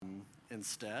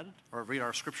instead, or read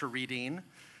our scripture reading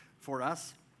for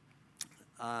us.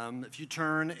 If you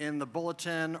turn in the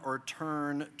bulletin or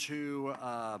turn to,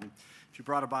 if you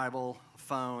brought a Bible,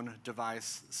 phone,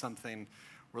 device, something,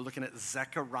 we're looking at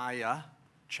Zechariah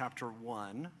chapter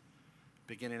 1,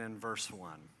 beginning in verse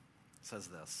 1. It says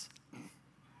this.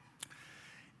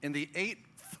 In the 8th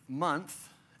month,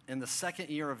 in the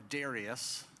 2nd year of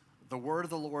Darius, the word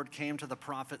of the Lord came to the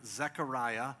prophet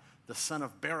Zechariah, the son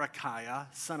of Berechiah,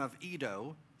 son of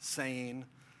Iddo, saying,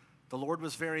 "The Lord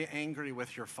was very angry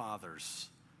with your fathers.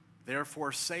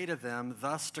 Therefore say to them,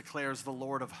 thus declares the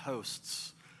Lord of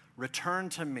hosts, return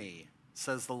to me,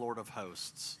 says the Lord of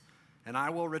hosts, and I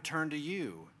will return to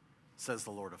you, says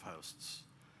the Lord of hosts.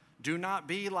 Do not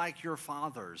be like your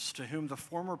fathers, to whom the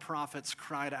former prophets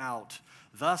cried out,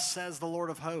 thus says the Lord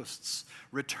of hosts,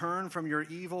 return from your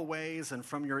evil ways and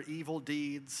from your evil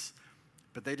deeds.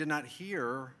 But they did not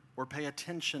hear or pay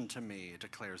attention to me,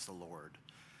 declares the Lord.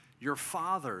 Your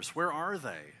fathers, where are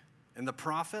they? And the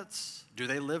prophets, do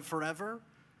they live forever?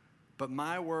 But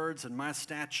my words and my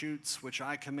statutes, which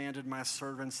I commanded my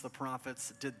servants, the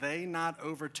prophets, did they not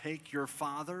overtake your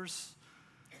fathers?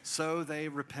 So they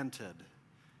repented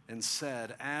and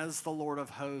said, as the Lord of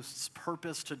hosts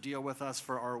purposed to deal with us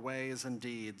for our ways and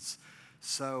deeds,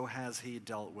 so has he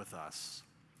dealt with us.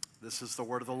 This is the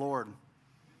word of the Lord.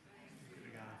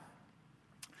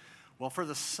 Well, for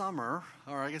the summer,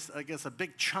 or I guess a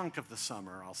big chunk of the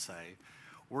summer, I'll say,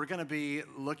 we're going to be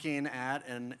looking at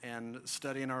and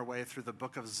studying our way through the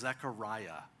book of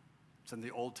Zechariah. It's in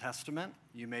the Old Testament.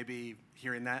 You may be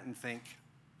hearing that and think,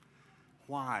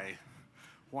 why?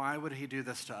 Why would he do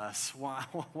this to us?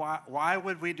 Why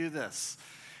would we do this?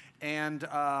 And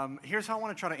here's how I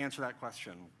want to try to answer that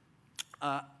question.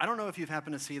 I don't know if you've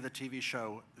happened to see the TV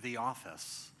show The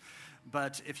Office,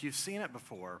 but if you've seen it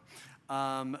before,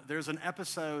 there's an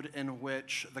episode in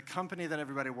which the company that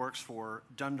everybody works for,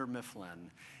 Dunder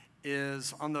Mifflin,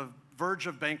 is on the verge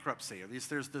of bankruptcy.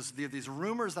 There's these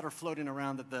rumors that are floating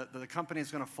around that the company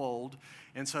is going to fold,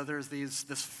 and so there's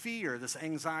this fear, this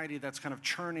anxiety that's kind of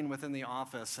churning within the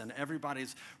office, and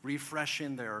everybody's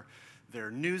refreshing their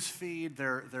news feed,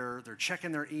 they're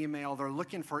checking their email, they're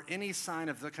looking for any sign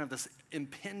of the kind of this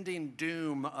impending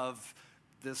doom of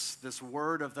this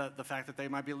word of the fact that they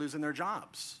might be losing their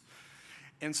jobs.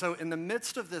 And so in the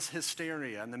midst of this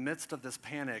hysteria, in the midst of this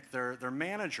panic, their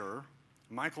manager,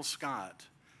 Michael Scott,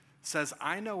 says,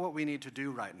 I know what we need to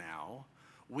do right now.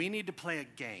 We need to play a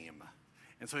game.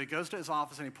 And so he goes to his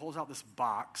office and he pulls out this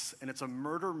box, and it's a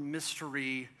murder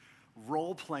mystery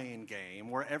role-playing game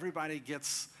where everybody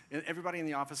in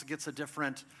the office gets a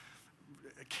different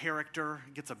character,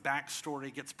 gets a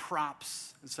backstory, gets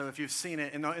props. And so if you've seen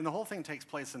it, and the whole thing takes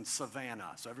place in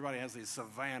Savannah. So everybody has these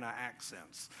Savannah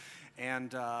accents.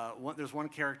 And there's one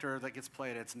character that gets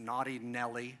played, it's Naughty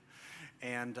Nellie.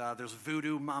 And there's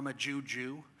Voodoo Mama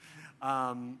Juju.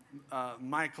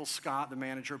 Michael Scott, the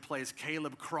manager, plays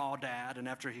Caleb Crawdad. And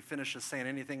after he finishes saying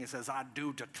anything, he says, I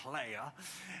do declare.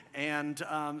 And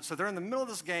so they're in the middle of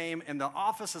this game, and the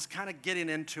office is kind of getting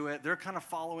into it. They're kind of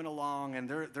following along, and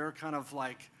they're kind of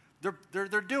like,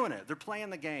 they're doing it. They're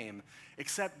playing the game,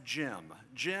 except Jim.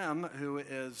 Jim, who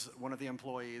is one of the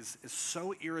employees, is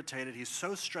so irritated. He's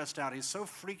so stressed out. He's so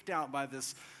freaked out by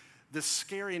this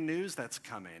scary news that's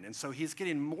coming. And so he's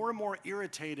getting more and more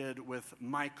irritated with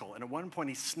Michael. And at one point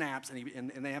he snaps, and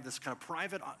they have this kind of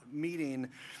private meeting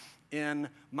in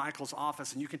Michael's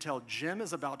office. And you can tell Jim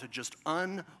is about to just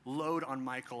unload on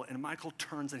Michael. And Michael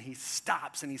turns and he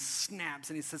stops and he snaps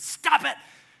and he says, stop it!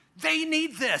 They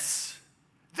need this!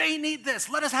 They need this.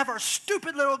 Let us have our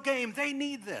stupid little game. They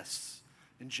need this.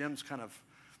 And Jim's kind of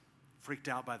freaked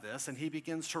out by this, and he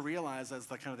begins to realize as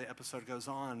the episode goes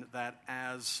on that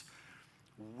as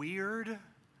weird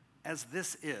as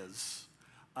this is,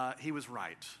 he was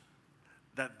right.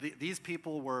 That these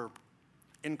people were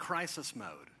in crisis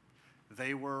mode.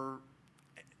 They were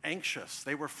anxious.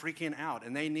 They were freaking out,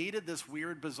 and they needed this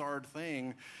weird, bizarre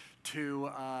thing to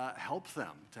help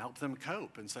them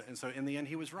cope. And so in the end,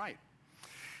 he was right.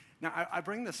 Now, I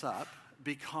bring this up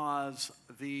because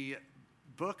the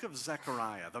book of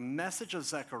Zechariah, the message of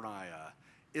Zechariah,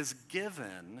 is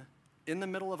given in the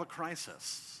middle of a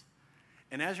crisis.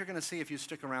 And as you're going to see if you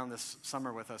stick around this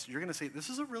summer with us, you're going to see this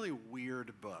is a really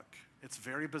weird book. It's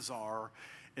very bizarre.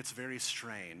 It's very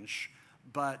strange.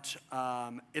 But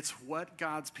it's what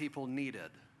God's people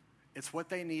needed. It's what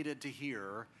they needed to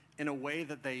hear in a way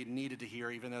that they needed to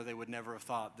hear, even though they would never have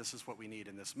thought this is what we need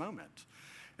in this moment.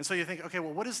 And so you think, okay,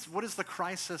 well, what is the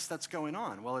crisis that's going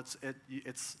on? Well,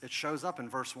 it shows up in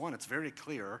verse 1. It's very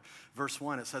clear. Verse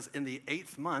 1, it says, in the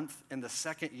 8th month, in the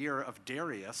 2nd year of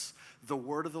Darius, the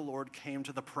word of the Lord came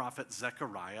to the prophet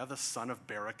Zechariah, the son of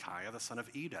Berechiah, the son of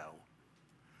Iddo.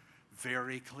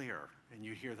 Very clear. And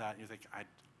you hear that and you think,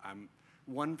 I'm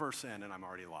one verse in and I'm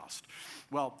already lost.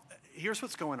 Well, here's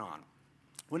what's going on.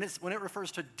 When it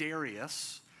refers to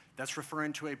Darius, that's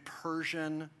referring to a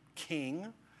Persian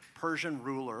king, Persian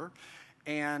ruler.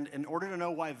 And in order to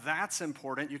know why that's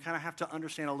important, you kind of have to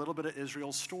understand a little bit of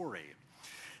Israel's story.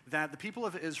 That the people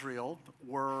of Israel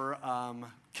were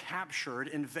captured,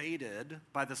 invaded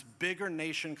by this bigger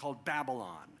nation called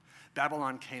Babylon.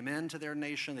 Babylon came into their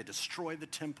nation, they destroyed the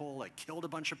temple, they killed a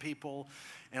bunch of people,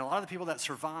 and a lot of the people that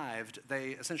survived, they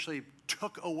essentially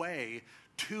took away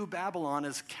to Babylon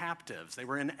as captives. They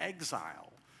were in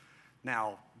exile.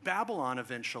 Now, Babylon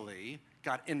eventually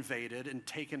got invaded and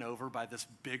taken over by this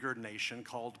bigger nation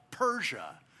called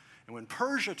Persia. And when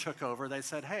Persia took over, they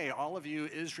said, hey, all of you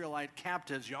Israelite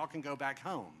captives, y'all can go back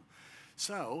home.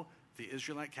 So the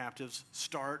Israelite captives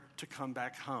start to come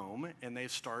back home, and they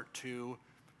start to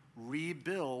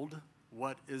rebuild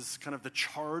what is kind of the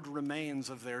charred remains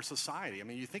of their society. I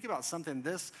mean, you think about something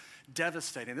this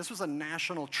devastating. This was a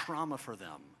national trauma for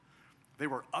them. They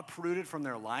were uprooted from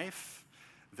their life.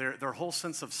 Their whole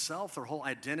sense of self, their whole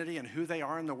identity and who they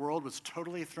are in the world was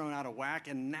totally thrown out of whack,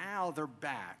 and now they're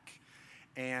back.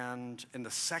 And in the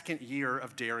 2nd year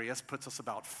of Darius, puts us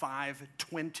about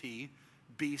 520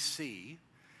 BC,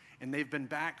 and they've been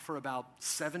back for about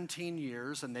 17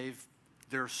 years, and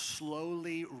they're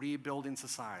slowly rebuilding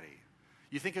society.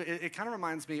 You think it kind of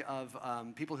reminds me of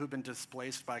people who've been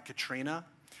displaced by Katrina.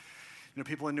 You know,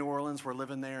 people in New Orleans were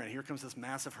living there, and here comes this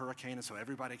massive hurricane, and so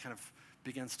everybody kind of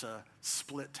begins to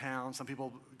split town. Some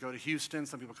people go to Houston,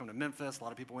 some people come to Memphis, a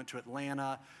lot of people went to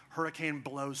Atlanta. Hurricane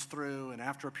blows through, and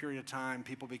after a period of time,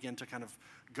 people begin to kind of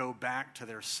go back to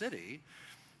their city,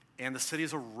 and the city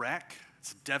is a wreck.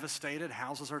 It's devastated,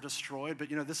 houses are destroyed, but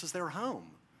this is their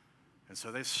home. And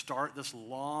so they start this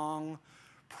long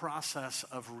process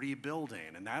of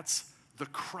rebuilding, and that's the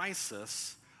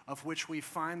crisis of which we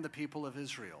find the people of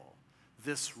Israel.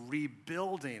 This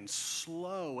rebuilding,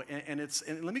 slow, and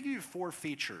let me give you 4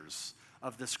 features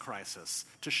of this crisis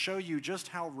to show you just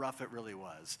how rough it really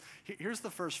was. Here's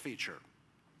the first feature.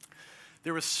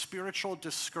 There was spiritual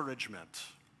discouragement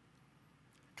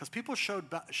because people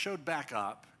showed back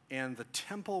up, and the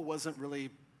temple wasn't really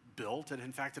built. And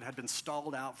in fact, it had been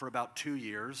stalled out for about 2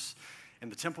 years,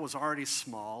 and the temple was already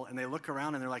small, and they look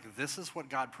around and they're like, this is what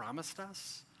God promised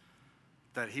us?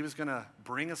 That he was going to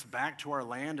bring us back to our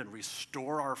land and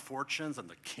restore our fortunes, and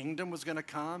the kingdom was going to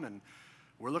come, and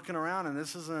we're looking around and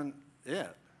this isn't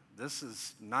it. This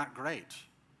is not great.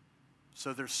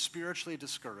 So they're spiritually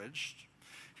discouraged.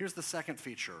 Here's the second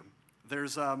feature.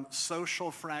 There's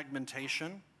social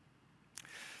fragmentation,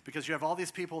 because you have all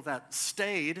these people that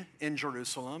stayed in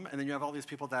Jerusalem, and then you have all these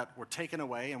people that were taken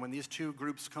away, and when these two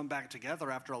groups come back together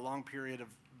after a long period of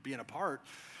being apart,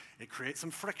 it creates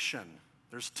some friction.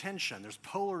 There's tension, there's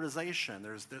polarization,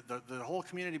 there's the whole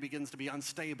community begins to be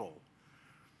unstable.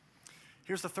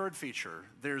 Here's the third feature.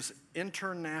 There's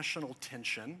international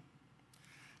tension.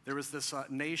 There was this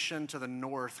nation to the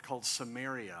north called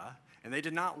Samaria, and they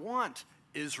did not want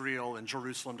Israel and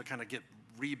Jerusalem to kind of get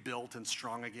rebuilt and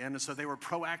strong again, and so they were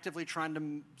proactively trying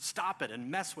to stop it and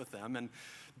mess with them and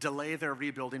delay their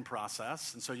rebuilding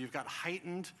process. And so you've got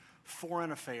heightened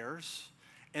foreign affairs.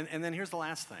 And then here's the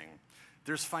last thing.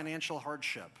 There's financial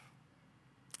hardship,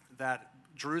 that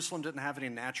Jerusalem didn't have any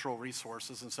natural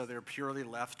resources, and so they were purely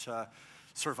left to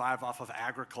survive off of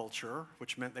agriculture,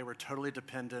 which meant they were totally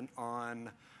dependent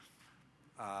on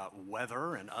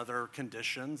weather and other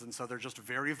conditions, and so they're just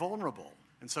very vulnerable.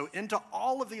 And so into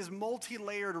all of these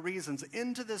multi-layered reasons,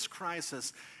 into this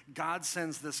crisis, God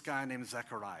sends this guy named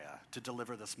Zechariah to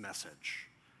deliver this message.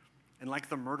 And like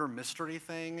the murder mystery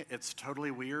thing, it's totally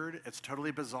weird, it's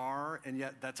totally bizarre, and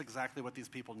yet that's exactly what these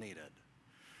people needed.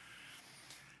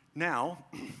 Now,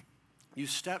 you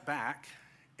step back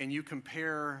and you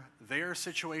compare their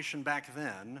situation back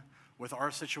then with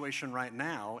our situation right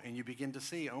now, and you begin to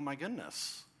see, oh my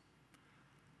goodness,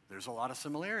 there's a lot of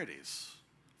similarities.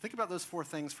 Think about those 4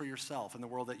 things for yourself in the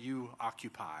world that you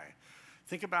occupy.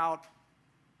 Think about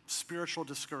spiritual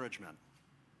discouragement.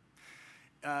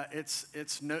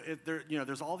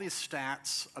 There's all these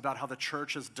stats about how the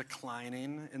church is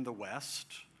declining in the West.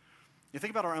 You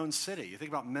think about our own city. You think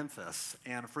about Memphis,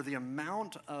 and for the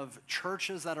amount of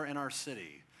churches that are in our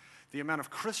city, the amount of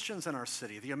Christians in our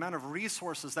city, the amount of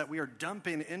resources that we are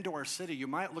dumping into our city, you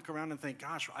might look around and think,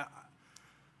 gosh,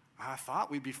 I thought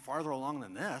we'd be farther along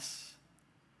than this.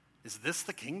 Is this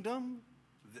the kingdom?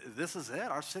 This is it?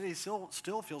 Our city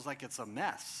still feels like it's a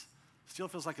mess. Still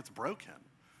feels like it's broken.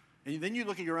 And then you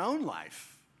look at your own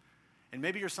life, and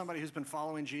maybe you're somebody who's been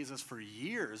following Jesus for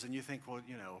years, and you think, well,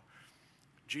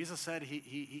 Jesus said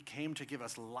he came to give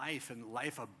us life and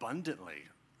life abundantly.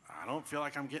 I don't feel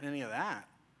like I'm getting any of that.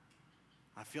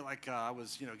 I feel like I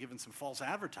was, given some false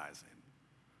advertising.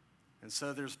 And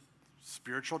so there's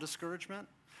spiritual discouragement.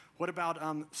 What about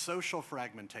social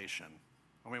fragmentation?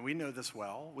 I mean, we know this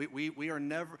well. We are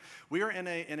in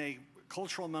a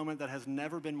cultural moment that has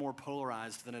never been more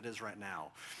polarized than it is right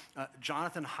now.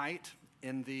 Jonathan Haidt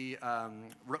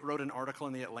wrote an article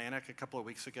in The Atlantic a couple of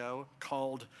weeks ago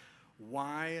called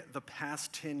 "Why the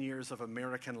Past 10 Years of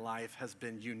American Life Has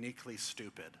Been Uniquely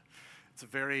Stupid." It's a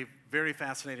very, very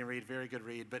fascinating read, very good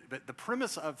read. But the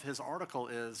premise of his article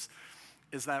is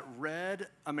that red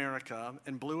America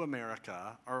and blue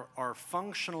America are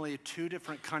functionally two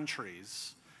different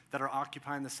countries that are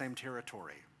occupying the same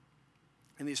territory.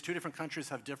 And these two different countries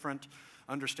have different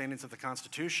understandings of the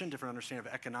Constitution, different understanding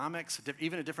of economics,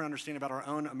 even a different understanding about our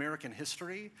own American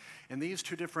history. And these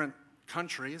two different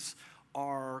countries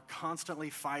are constantly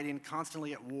fighting,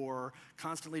 constantly at war,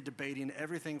 constantly debating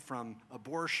everything from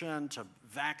abortion to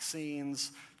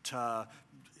vaccines to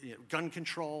gun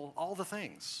control, all the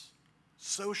things.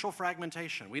 Social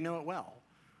fragmentation, we know it well.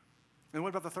 And what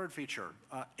about the third feature?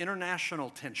 International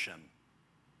tension.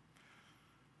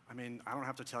 I mean, I don't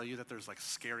have to tell you that there's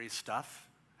scary stuff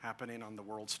happening on the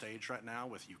world stage right now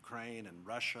with Ukraine and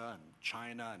Russia and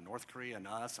China and North Korea and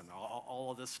us and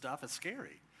all of this stuff. It's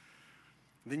scary.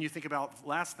 And then you think about,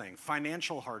 last thing,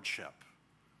 financial hardship.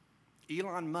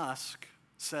 Elon Musk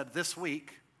said this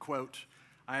week, quote,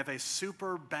 "I have a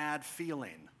super bad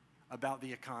feeling about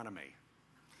the economy."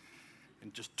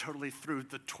 And just totally threw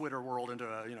the Twitter world into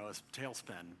a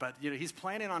tailspin. But he's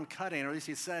planning on cutting, or at least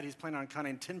he said he's planning on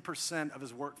cutting 10% of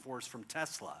his workforce from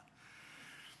Tesla.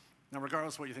 Now,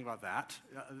 regardless of what you think about that,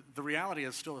 the reality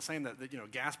is still the same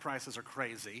that gas prices are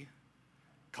crazy,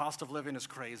 cost of living is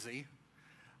crazy,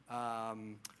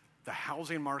 the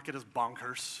housing market is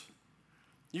bonkers.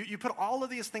 You put all of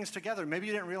these things together, maybe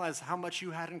you didn't realize how much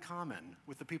you had in common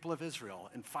with the people of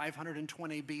Israel in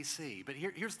 520 BC. But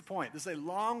here's the point. This is a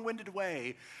long-winded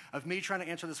way of me trying to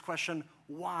answer this question,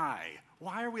 why?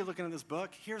 Why are we looking at this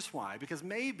book? Here's why. Because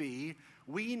maybe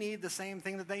we need the same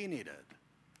thing that they needed.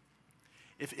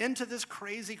 If into this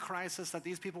crazy crisis that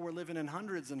these people were living in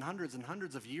hundreds and hundreds and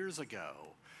hundreds of years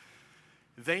ago,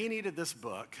 they needed this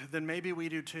book, then maybe we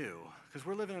do too, because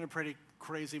we're living in a pretty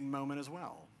crazy moment as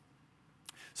well.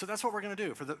 So that's what we're going to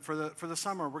do for the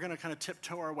summer. We're going to kind of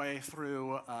tiptoe our way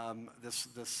through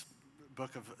this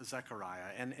book of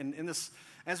Zechariah, and in this,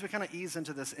 as we kind of ease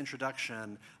into this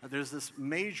introduction, there's this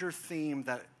major theme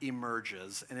that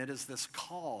emerges, and it is this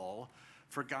call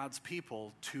for God's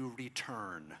people to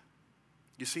return.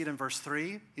 You see it in verse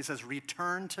 3. He says,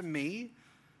 "Return to me."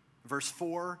 Verse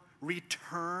 4,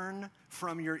 "Return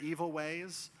from your evil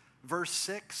ways." Verse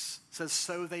 6 says,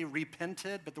 "So they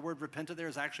repented," but the word repented there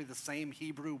is actually the same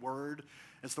Hebrew word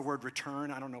as the word return.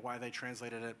 I don't know why they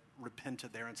translated it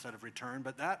repented there instead of return,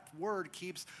 but that word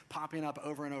keeps popping up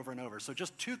over and over and over. So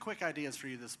just two quick ideas for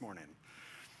you this morning.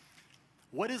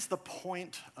 What is the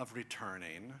point of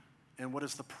returning, and what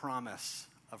is the promise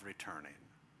of returning?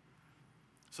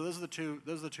 So those are the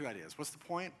two ideas. What's the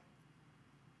point?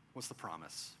 What's the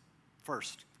promise?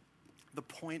 First, the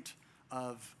point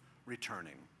of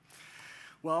returning.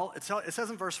 Well, it says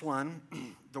in verse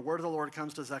 1, the word of the Lord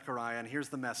comes to Zechariah, and here's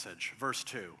the message. Verse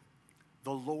 2,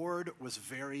 "The Lord was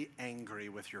very angry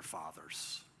with your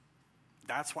fathers."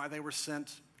 That's why they were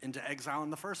sent into exile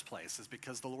in the first place, is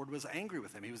because the Lord was angry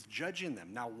with them. He was judging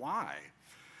them. Now, why?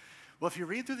 Well, if you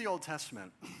read through the Old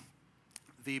Testament,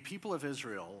 the people of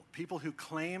Israel, people who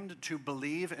claimed to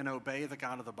believe and obey the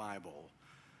God of the Bible,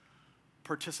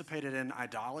 participated in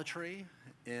idolatry,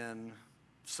 in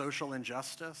social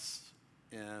injustice,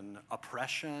 in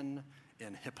oppression,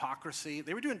 in hypocrisy.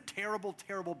 They were doing terrible,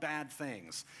 terrible bad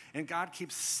things. And God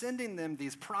keeps sending them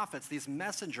these prophets, these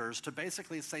messengers, to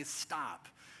basically say, stop.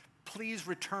 Please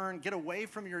return, get away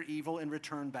from your evil and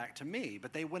return back to me.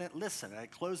 But they wouldn't listen. They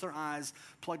closed their eyes,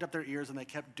 plugged up their ears, and they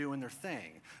kept doing their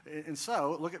thing. And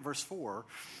so, look at verse 4.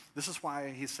 This is why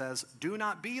he says, "Do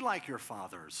not be like your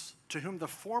fathers, to whom the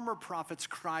former prophets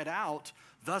cried out,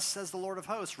 'Thus says the Lord of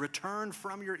hosts, return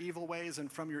from your evil ways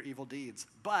and from your evil deeds.'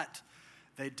 But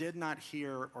they did not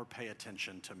hear or pay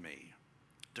attention to me,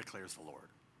 declares the Lord."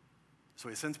 So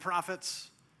he sends prophets.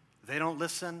 They don't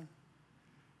listen.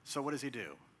 So what does he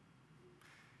do?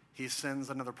 He sends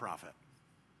another prophet.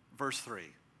 Verse 3,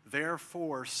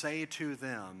 therefore say to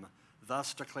them,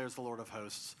 thus declares the Lord of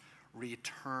hosts,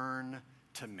 return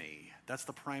to me. That's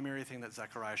the primary thing that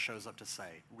Zechariah shows up to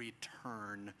say,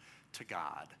 return to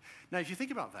God. Now, if you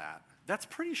think about that, that's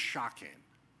pretty shocking,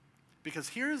 because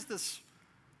here's this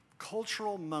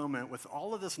cultural moment with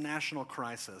all of this national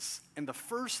crisis, and the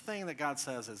first thing that God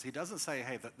says is, he doesn't say,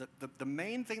 hey, the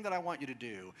main thing that I want you to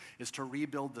do is to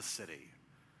rebuild the city.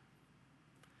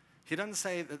 He doesn't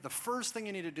say that the first thing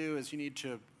you need to do is you need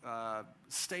to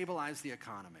stabilize the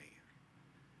economy.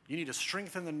 You need to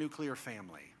strengthen the nuclear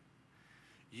family.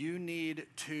 You need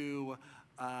to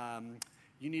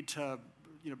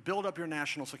build up your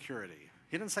national security.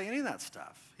 He didn't say any of that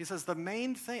stuff. He says the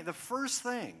main thing, the first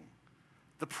thing,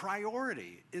 the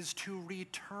priority is to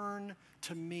return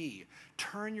to me.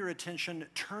 Turn your attention,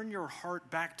 turn your heart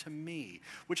back to me.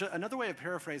 Which another way of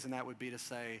paraphrasing that would be to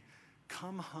say,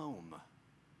 come home.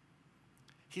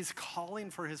 He's calling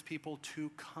for his people to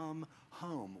come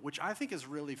home, which I think is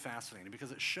really fascinating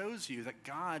because it shows you that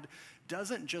God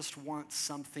doesn't just want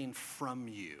something from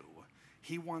you.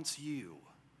 He wants you.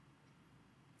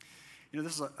 You know,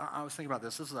 I was thinking about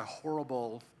this. This is a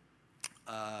horrible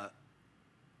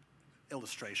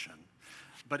illustration.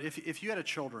 But if you had a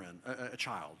child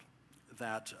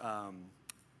that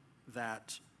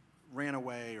ran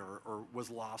away or was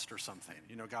lost or something,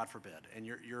 you know, God forbid, and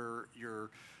you're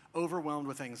overwhelmed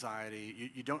with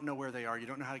anxiety, you don't know where they are, you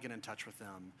don't know how to get in touch with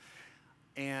them,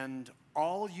 and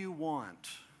all you want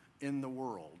in the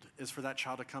world is for that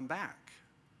child to come back.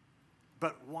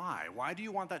 But why? Why do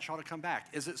you want that child to come back?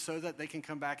 Is it so that they can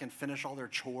come back and finish all their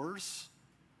chores?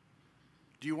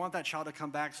 Do you want that child to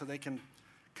come back so they can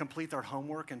complete their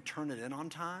homework and turn it in on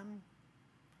time?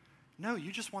 No,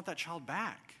 you just want that child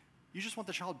back. You just want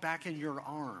the child back in your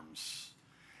arms.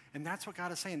 And that's what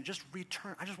God is saying. Just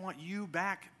return. I just want you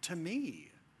back to me.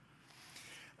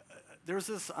 There's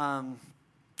this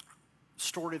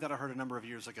story that I heard a number of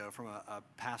years ago from a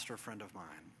pastor friend of mine.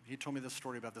 He told me this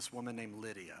story about this woman named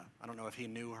Lydia. I don't know if he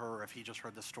knew her or if he just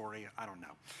heard the story. I don't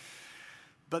know.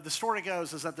 But the story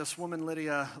goes is that this woman,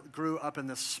 Lydia, grew up in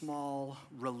this small,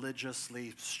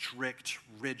 religiously strict,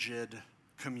 rigid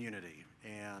community.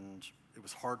 And it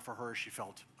was hard for her. She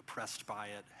felt oppressed by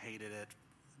it, hated it.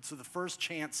 So the first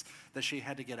chance that she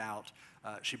had to get out,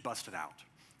 she busted out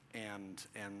and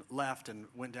left and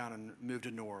went down and moved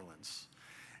to New Orleans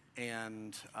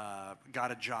and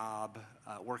got a job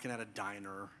working at a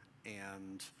diner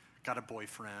and got a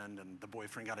boyfriend, and the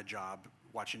boyfriend got a job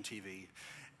watching TV.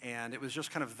 And it was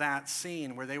just kind of that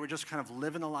scene where they were just kind of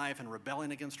living the life and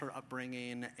rebelling against her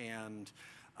upbringing and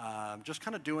just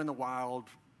kind of doing the wild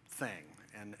thing.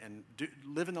 And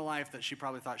living the life that she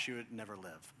probably thought she would never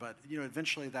live. But, you know,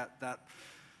 eventually that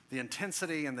the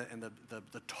intensity and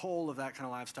the toll of that kind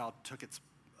of lifestyle took its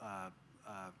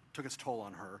toll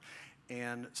on her.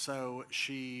 And so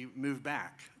she moved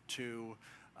back to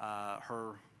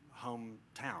her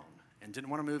hometown and didn't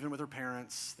want to move in with her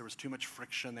parents. There was too much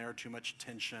friction there, too much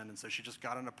tension. And so she just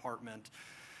got an apartment.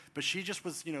 But she just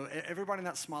was, you know, everybody in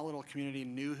that small little community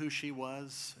knew who she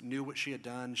was, knew what she had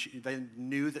done. They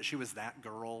knew that she was that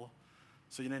girl.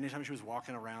 So, you know, anytime she was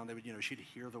walking around, they would, you know, she'd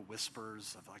hear the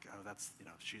whispers of like, oh, that's, you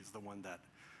know, she's the one that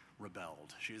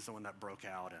rebelled. She's the one that broke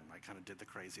out and like kind of did the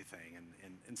crazy thing.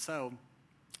 And so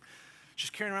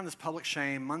she's carrying around this public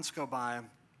shame. Months go by.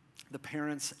 The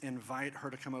parents invite her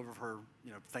to come over for,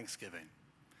 you know, Thanksgiving.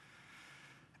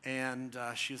 And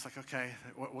she's like, okay,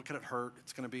 what could it hurt?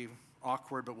 It's going to be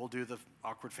awkward, but we'll do the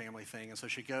awkward family thing. And so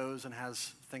she goes and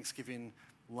has Thanksgiving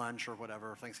lunch or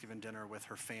whatever, Thanksgiving dinner with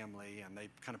her family, and they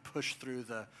kind of push through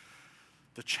the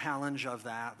challenge of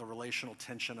that, the relational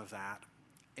tension of that.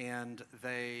 And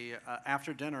they,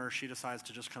 after dinner, she decides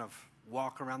to just kind of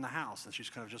walk around the house, and she's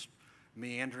kind of just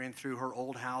meandering through her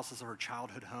old house as her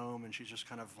childhood home, and she's just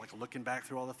kind of like looking back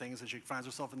through all the things, and she finds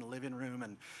herself in the living room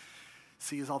and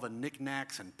sees all the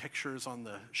knickknacks and pictures on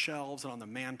the shelves and on the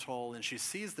mantle, and she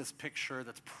sees this picture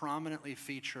that's prominently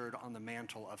featured on the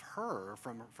mantle of her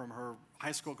from her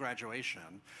high school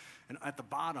graduation. And at the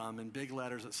bottom, in big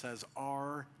letters, it says,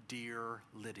 "Our dear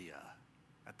Lydia,"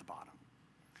 at the bottom.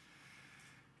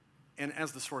 And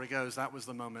as the story goes, that was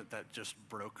the moment that just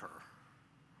broke her,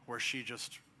 where she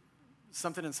just,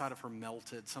 something inside of her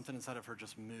melted, something inside of her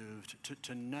just moved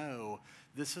to know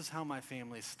this is how my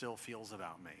family still feels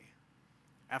about me.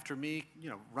 After me, you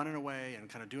know, running away and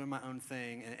kind of doing my own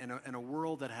thing in a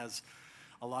world that has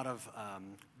a lot of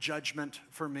judgment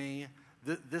for me,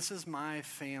 this is my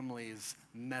family's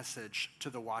message to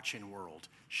the watching world.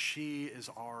 She is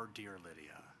our dear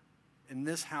Lydia. In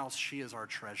this house, she is our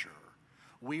treasure.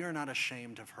 We are not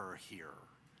ashamed of her here.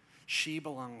 She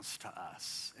belongs to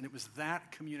us. And it was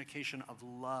that communication of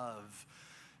love,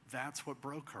 that's what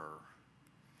broke her.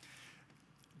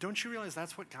 Don't you realize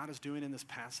that's what God is doing in this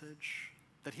passage?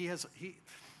 That he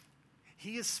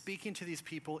is speaking to these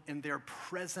people in their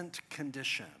present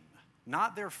condition,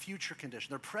 not their future condition.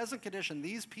 Their present condition,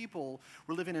 these people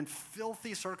were living in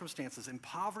filthy circumstances,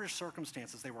 impoverished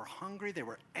circumstances. They were hungry, they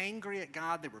were angry at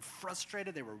God, they were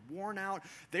frustrated, they were worn out,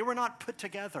 they were not put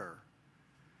together.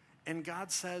 And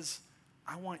God says,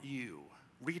 I want you,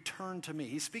 return to me.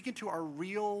 He's speaking to our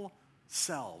real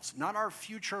selves, not our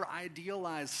future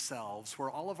idealized selves where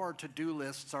all of our to-do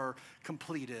lists are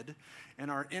completed and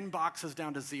our inbox is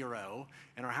down to zero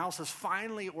and our house is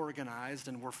finally organized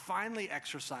and we're finally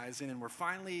exercising and we're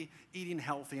finally eating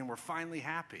healthy and we're finally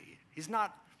happy. He's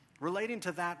not relating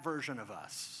to that version of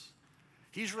us.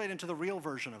 He's relating to the real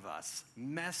version of us.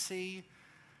 Messy,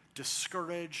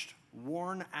 discouraged,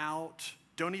 worn out,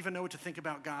 don't even know what to think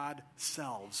about God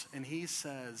selves. And he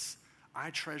says, I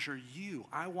treasure you.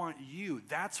 I want you.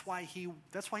 That's why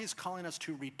he's calling us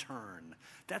to return.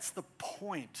 That's the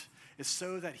point, is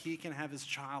so that he can have his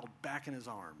child back in his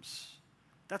arms.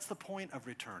 That's the point of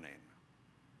returning.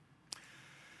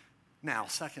 Now,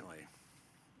 secondly,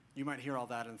 you might hear all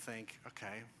that and think,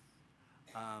 okay,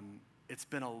 it's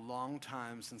been a long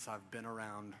time since I've been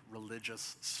around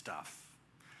religious stuff.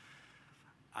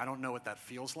 I don't know what that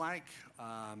feels like.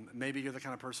 Maybe you're the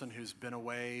kind of person who's been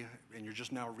away and you're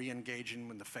just now re-engaging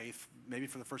with the faith, maybe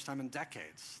for the first time in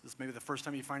decades. This may be the first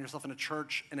time you find yourself in a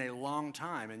church in a long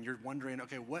time, and you're wondering,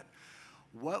 okay, what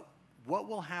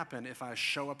will happen if I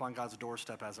show up on God's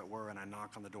doorstep, as it were, and I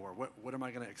knock on the door? What am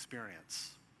I going to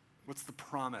experience? What's the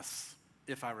promise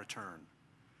if I return?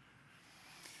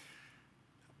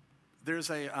 There's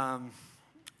a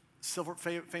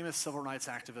famous civil rights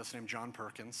activist named John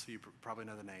Perkins, who you probably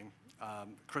know the name,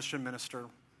 Christian minister.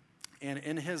 And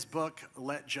in his book,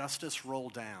 Let Justice Roll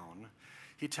Down,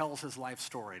 he tells his life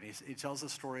story. And he tells the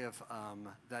story of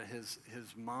that his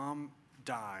mom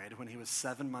died when he was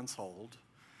 7 months old.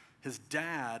 His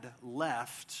dad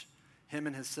left him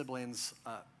and his siblings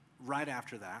right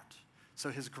after that. So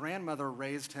his grandmother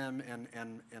raised him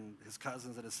and his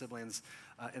cousins and his siblings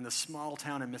in the small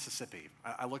town in Mississippi.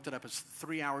 I looked it up. It's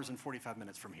 3 hours and 45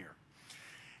 minutes from here.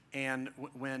 And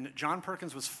when John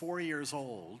Perkins was 4 years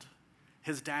old,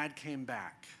 his dad came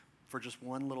back for just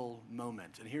one little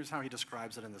moment. And here's how he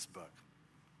describes it in this book.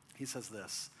 He says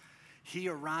this: he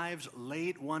arrived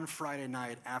late one Friday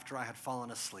night after I had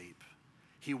fallen asleep.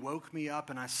 He woke me up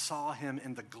and I saw him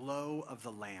in the glow of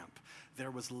the lamp.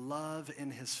 There was love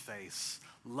in his face,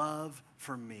 love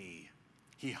for me.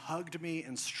 He hugged me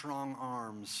in strong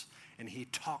arms and he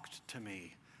talked to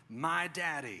me. My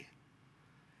daddy.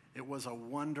 It was a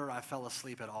wonder I fell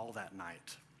asleep at all that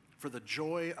night. For the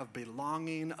joy of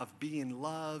belonging, of being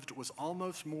loved, was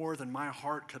almost more than my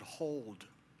heart could hold.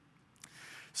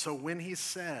 So when he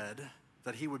said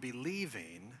that he would be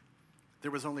leaving,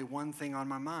 there was only one thing on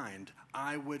my mind.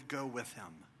 I would go with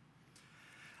him.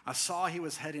 I saw he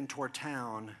was heading toward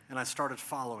town, and I started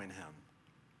following him.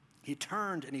 He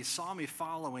turned, and he saw me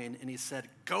following, and he said,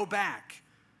 "Go back,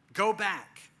 go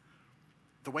back."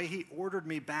 The way he ordered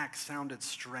me back sounded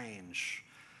strange.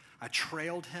 I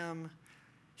trailed him.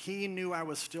 He knew I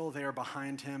was still there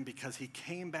behind him because he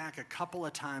came back a couple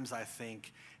of times, I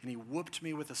think, and he whooped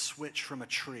me with a switch from a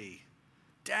tree.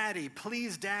 "Daddy,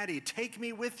 please, Daddy, take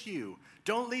me with you.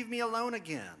 Don't leave me alone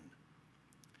again."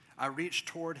 I reached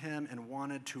toward him and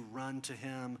wanted to run to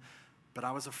him, but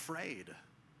I was afraid.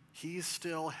 He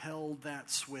still held that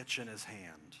switch in his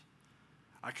hand.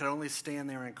 I could only stand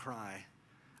there and cry.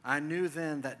 I knew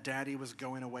then that Daddy was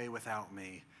going away without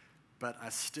me, but I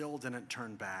still didn't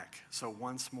turn back. So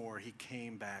once more, he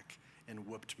came back and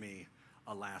whooped me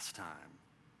a last time.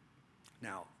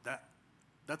 Now,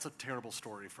 that's a terrible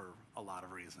story for a lot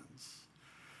of reasons.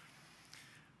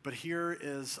 But here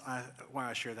is why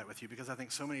I share that with you, because I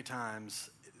think so many times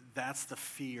that's the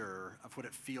fear of what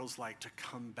it feels like to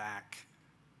come back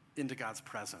into God's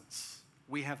presence.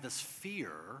 We have this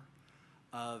fear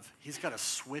of he's got a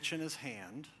switch in his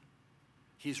hand,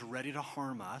 he's ready to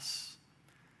harm us,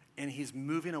 and he's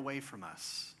moving away from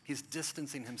us. He's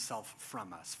distancing himself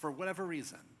from us for whatever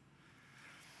reason.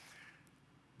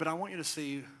 But I want you to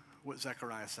see what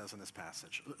Zechariah says in this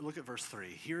passage. Look at verse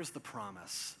 3. Here's the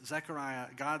promise.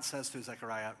 God says through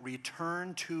Zechariah,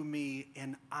 "Return to me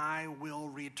and I will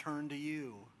return to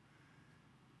you."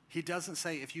 He doesn't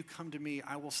say, if you come to me,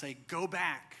 I will say, go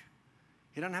back.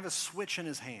 He doesn't have a switch in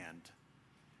his hand.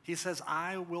 He says,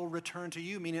 I will return to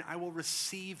you, meaning I will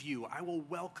receive you, I will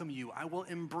welcome you, I will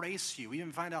embrace you. We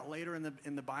even find out later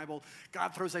in the Bible,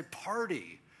 God throws a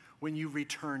party when you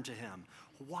return to him.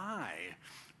 Why?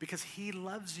 Because he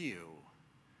loves you.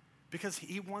 Because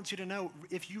he wants you to know,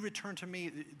 if you return to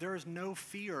me, there is no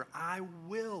fear. I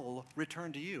will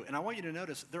return to you. And I want you to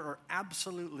notice there are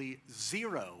absolutely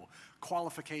zero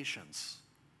qualifications.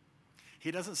 He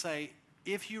doesn't say,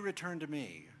 if you return to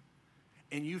me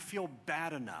and you feel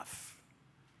bad enough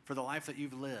for the life that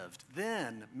you've lived,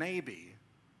 then maybe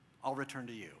I'll return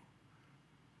to you.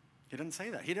 He doesn't say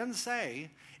that. He doesn't say,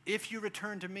 if you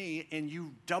return to me and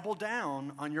you double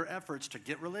down on your efforts to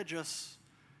get religious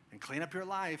and clean up your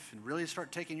life and really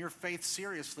start taking your faith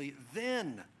seriously,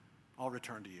 then I'll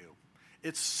return to you.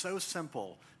 It's so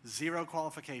simple. Zero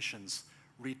qualifications.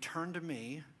 Return to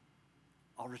me,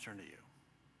 I'll return to you.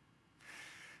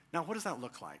 Now, what does that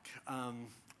look like?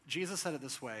 Jesus said it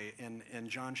this way in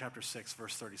John chapter 6,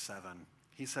 verse 37.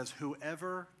 He says,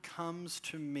 whoever comes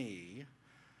to me,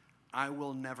 I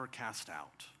will never cast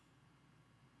out.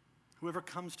 Whoever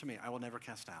comes to me, I will never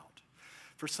cast out.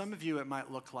 For some of you, it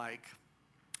might look like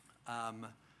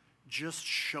just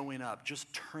showing up,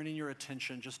 just turning your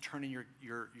attention, just turning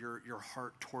your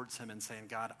heart towards him and saying,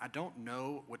 God, I don't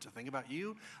know what to think about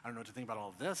you. I don't know what to think about all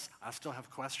of this. I still have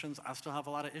questions. I still have a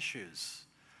lot of issues.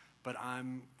 But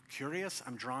I'm curious.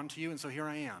 I'm drawn to you, and so here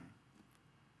I am.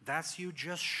 That's you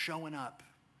just showing up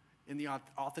in the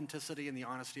authenticity and the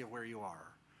honesty of where you are.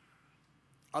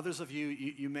 Others of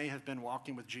you may have been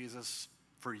walking with Jesus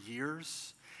for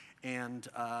years. And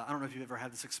I don't know if you've ever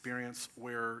had this experience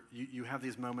where you have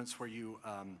these moments where you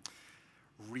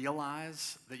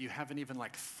realize that you haven't even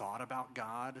thought about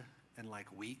God in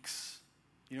weeks.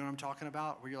 You know what I'm talking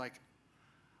about? Where you're like,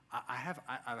 I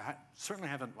certainly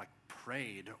haven't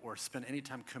prayed or spent any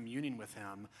time communing with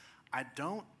him. I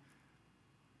don't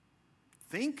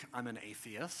think I'm an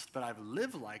atheist, but I've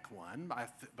lived like one.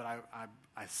 But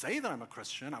I say that I'm a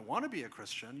Christian. I want to be a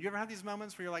Christian. You ever have these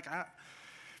moments where you're like,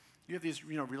 you have these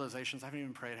realizations, I haven't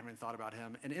even prayed, I haven't even thought about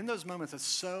him. And in those moments, it's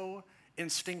so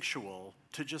instinctual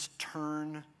to just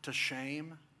turn to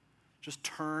shame, just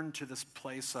turn to this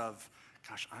place of,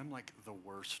 gosh, I'm the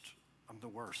worst. I'm the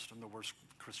worst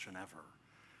Christian ever.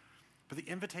 But the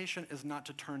invitation is not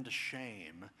to turn to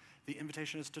shame. The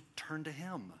invitation is to turn to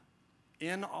him.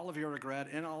 In all of your regret,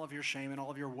 in all of your shame, in all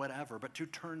of your whatever, but to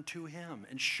turn to him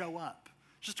and show up.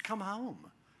 Just to come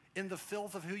home in the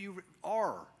filth of who you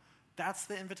are. That's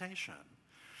the invitation.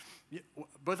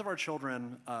 Both of our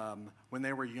children, when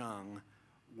they were young,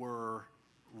 were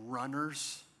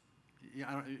runners.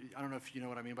 I don't know if you know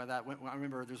what I mean by that. I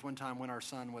remember there's one time when our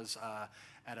son was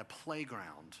at a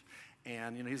playground,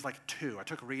 and he's 2. I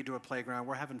took Reed to a playground.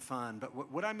 We're having fun.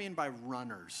 But what I mean by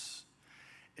runners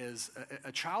is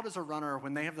a child is a runner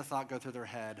when they have the thought go through their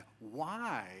head,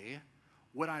 why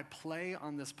would I play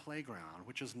on this playground,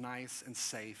 which is nice and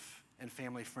safe and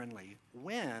family friendly,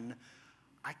 when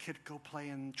I could go play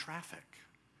in traffic?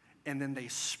 And then they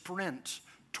sprint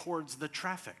towards the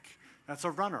traffic. That's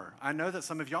a runner. I know that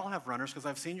some of y'all have runners because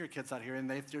I've seen your kids out here, and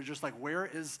they're just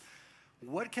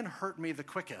what can hurt me the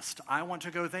quickest? I want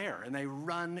to go there. And they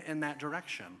run in that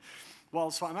direction.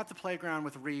 Well, so I'm at the playground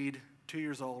with Reed, 2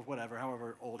 years old, whatever,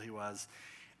 however old he was.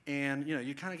 And,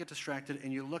 you kind of get distracted,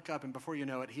 and you look up, and before you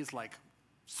know it, he's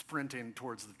sprinting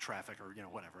towards the traffic or,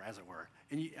 whatever, as it were.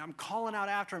 And I'm calling out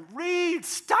after him, Reed,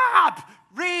 stop!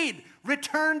 Reed,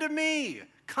 return to me.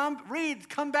 Reed,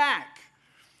 come back.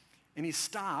 And he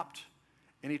stopped,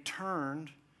 and he turned,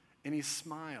 and he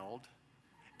smiled,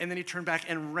 and then he turned back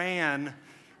and ran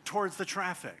towards the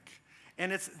traffic.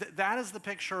 And that is the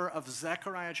picture of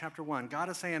Zechariah chapter 1. God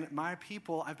is saying, my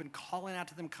people, I've been calling out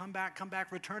to them, come back,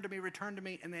 return to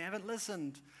me, and they haven't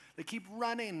listened. They keep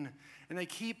running, and they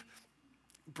keep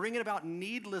bringing about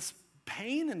needless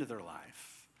pain into their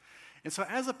life. And so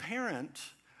as a parent,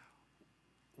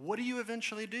 what do you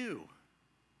eventually do?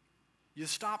 You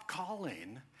stop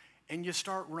calling, and you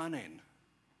start running.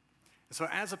 So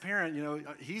as a parent,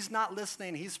 he's not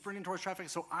listening. He's sprinting towards traffic,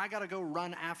 so I got to go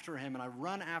run after him. And I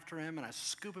run after him, and I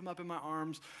scoop him up in my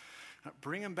arms,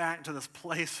 bring him back to this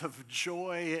place of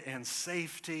joy and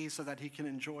safety so that he can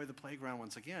enjoy the playground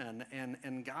once again.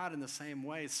 And God, in the same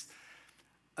way,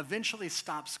 eventually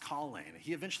stops calling.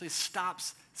 He eventually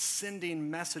stops sending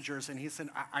messengers, and he said,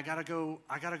 I got to go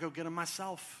get them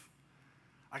myself.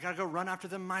 I got to go run after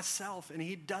them myself. And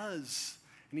he does.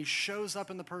 And he shows up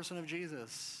in the person of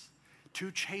Jesus to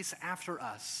chase after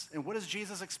us. And what does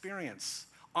Jesus experience?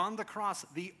 On the cross,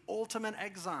 the ultimate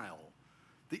exile,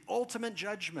 the ultimate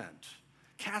judgment,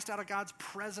 cast out of God's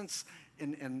presence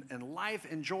in life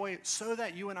and joy so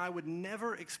that you and I would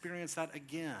never experience that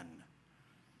again.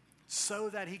 So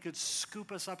that he could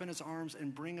scoop us up in his arms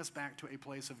and bring us back to a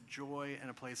place of joy and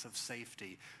a place of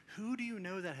safety. Who do you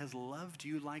know that has loved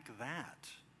you like that?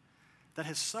 That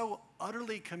has so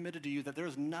utterly committed to you that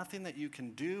there's nothing that you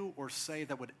can do or say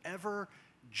that would ever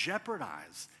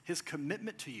jeopardize his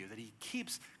commitment to you, that he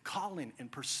keeps calling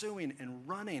and pursuing and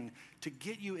running to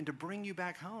get you and to bring you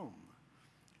back home.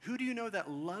 Who do you know that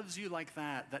loves you like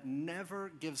that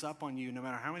never gives up on you no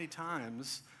matter how many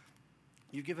times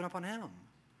you've given up on him?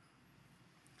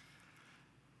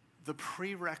 The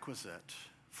prerequisite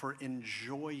for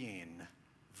enjoying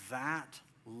that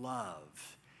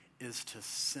love is to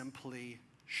simply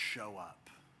show up.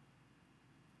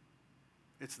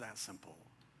 It's that simple.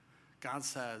 God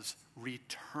says,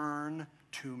 return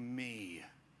to me,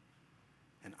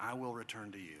 and I will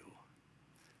return to you.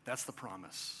 That's the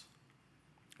promise,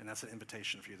 and that's an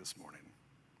invitation for you this morning.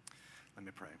 Let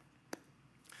me pray.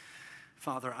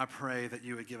 Father, I pray that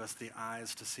you would give us the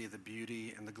eyes to see the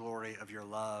beauty and the glory of your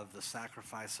love, the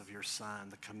sacrifice of your Son,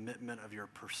 the commitment of your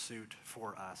pursuit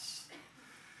for us,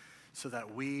 so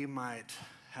that we might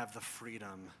have the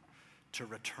freedom to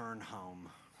return home,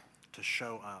 to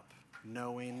show up,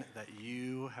 knowing that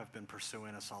you have been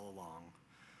pursuing us all along,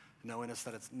 knowing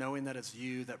that it's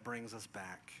you that brings us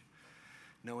back,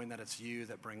 knowing that it's you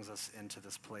that brings us into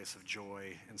this place of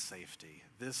joy and safety.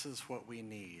 This is what we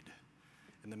need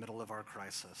in the middle of our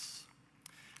crisis.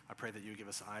 I pray that you give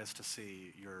us eyes to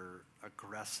see your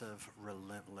aggressive,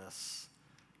 relentless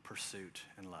pursuit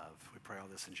and love. We pray all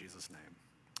this in Jesus' name.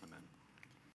 Amen.